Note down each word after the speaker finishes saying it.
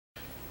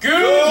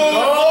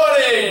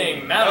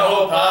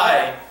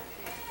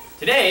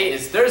Today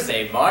is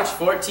Thursday, March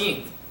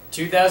 14th,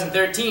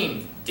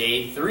 2013,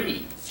 day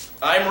 3.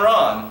 I'm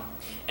Ron.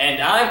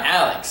 And I'm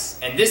Alex,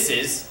 and this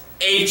is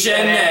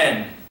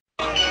HNN.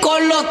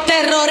 Con los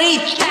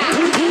terroristas.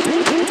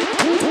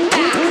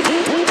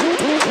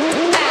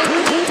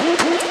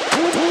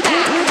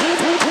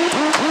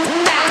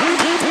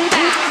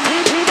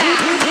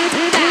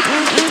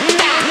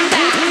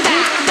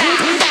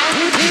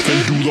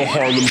 And do the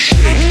Harlem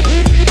Shake.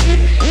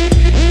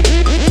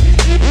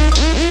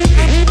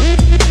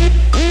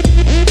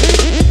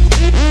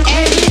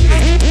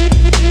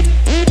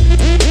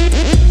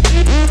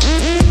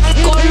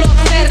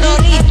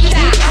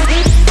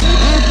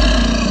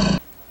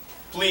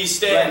 Please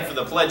stand for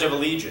the Pledge of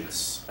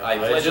Allegiance. I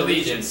pledge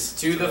allegiance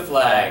to the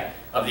flag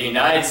of the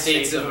United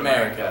States of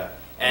America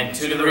and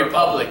to the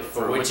republic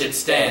for which it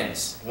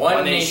stands,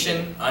 one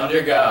nation,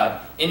 under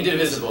God,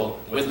 indivisible,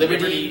 with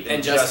liberty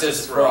and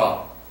justice for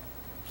all.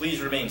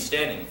 Please remain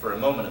standing for a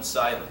moment of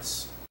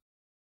silence.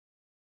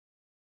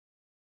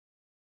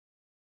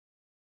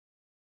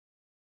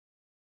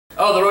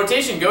 Oh, the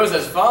rotation goes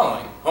as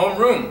following.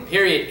 Homeroom,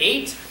 period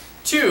 8,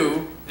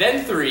 2,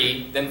 then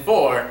 3, then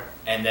 4,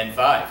 and then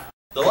 5.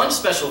 The lunch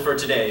special for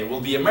today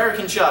will be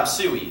American chop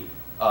suey.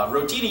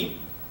 Rotini.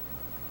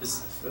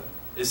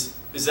 Is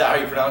that how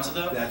you pronounce it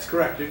though? That's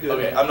correct, you're good.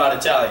 Okay, I'm not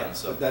Italian,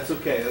 so. But that's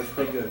okay, that's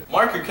pretty good.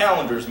 Mark your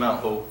calendars,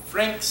 Mount Hope.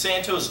 Frank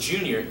Santos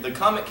Jr., the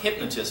comic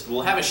hypnotist,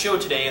 will have a show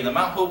today in the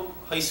Mount Hope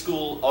High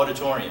School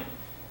auditorium.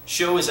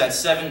 Show is at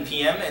 7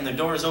 p.m. and the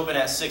doors open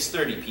at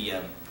 6:30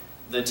 p.m.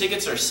 The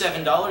tickets are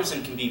 $7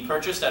 and can be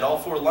purchased at all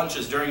 4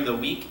 lunches during the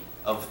week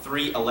of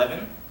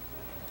 3/11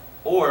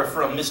 or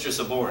from Mistress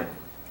Aborin.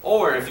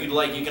 Or, if you'd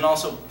like, you can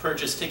also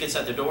purchase tickets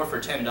at the door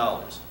for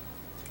 $10.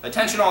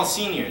 Attention all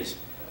seniors.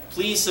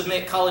 Please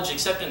submit college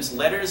acceptance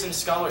letters and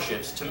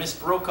scholarships to Miss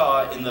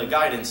Brokaw in the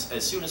guidance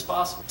as soon as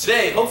possible.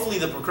 Today, hopefully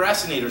the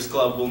Procrastinators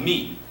Club will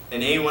meet in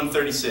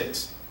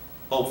A136.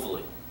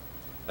 Hopefully.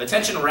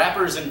 Attention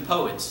rappers and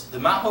poets. The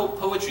Mount Hope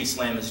Poetry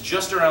Slam is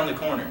just around the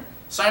corner.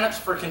 Sign-ups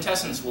for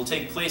contestants will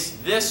take place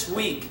this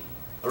week.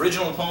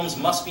 Original poems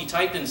must be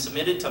typed and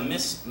submitted to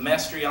Miss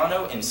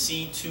Mastriano in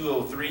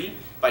C203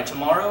 by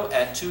tomorrow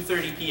at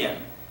 2:30 p.m.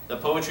 The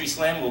Poetry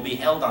Slam will be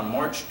held on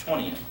March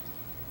 20th.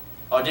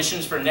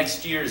 Auditions for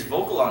next year's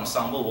vocal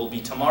ensemble will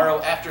be tomorrow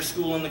after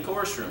school in the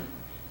chorus room.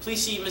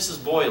 Please see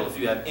Mrs. Boyle if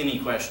you have any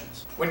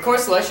questions. When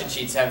course selection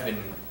sheets have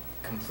been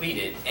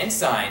completed and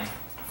signed,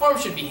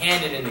 forms should be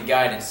handed in the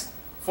guidance.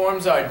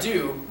 Forms are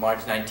due March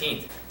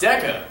 19th.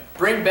 DECA.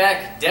 Bring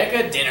back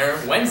DECA dinner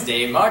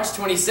Wednesday, March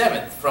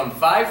 27th from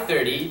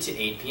 5:30 to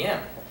 8 p.m.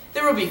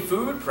 There will be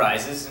food,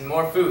 prizes, and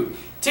more food.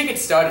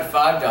 Tickets start at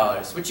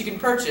 $5, which you can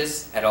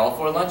purchase at all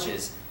 4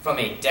 lunches from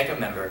a DECA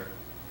member.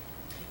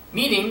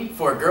 Meeting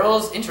for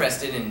girls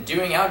interested in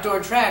doing outdoor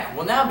track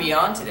will now be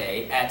on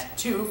today at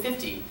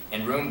 2:50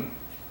 in room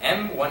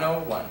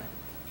M101.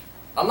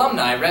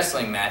 Alumni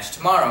wrestling match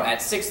tomorrow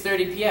at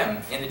 6:30 p.m.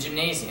 in the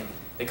gymnasium.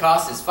 The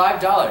cost is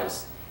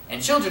 $5,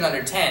 and children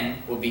under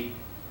 10 will be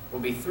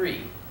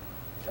 $3.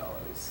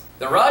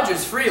 The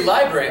Rogers Free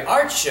Library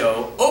Art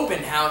Show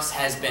Open House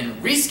has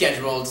been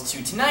rescheduled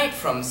to tonight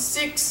from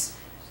 6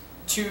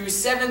 to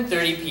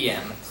 7:30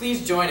 p.m.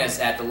 Please join us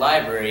at the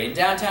library in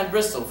downtown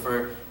Bristol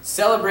for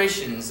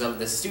celebrations of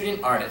the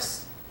student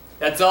artists.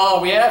 That's all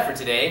we have for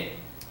today.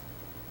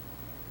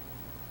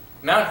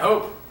 Mount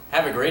Hope,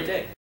 have a great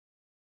day.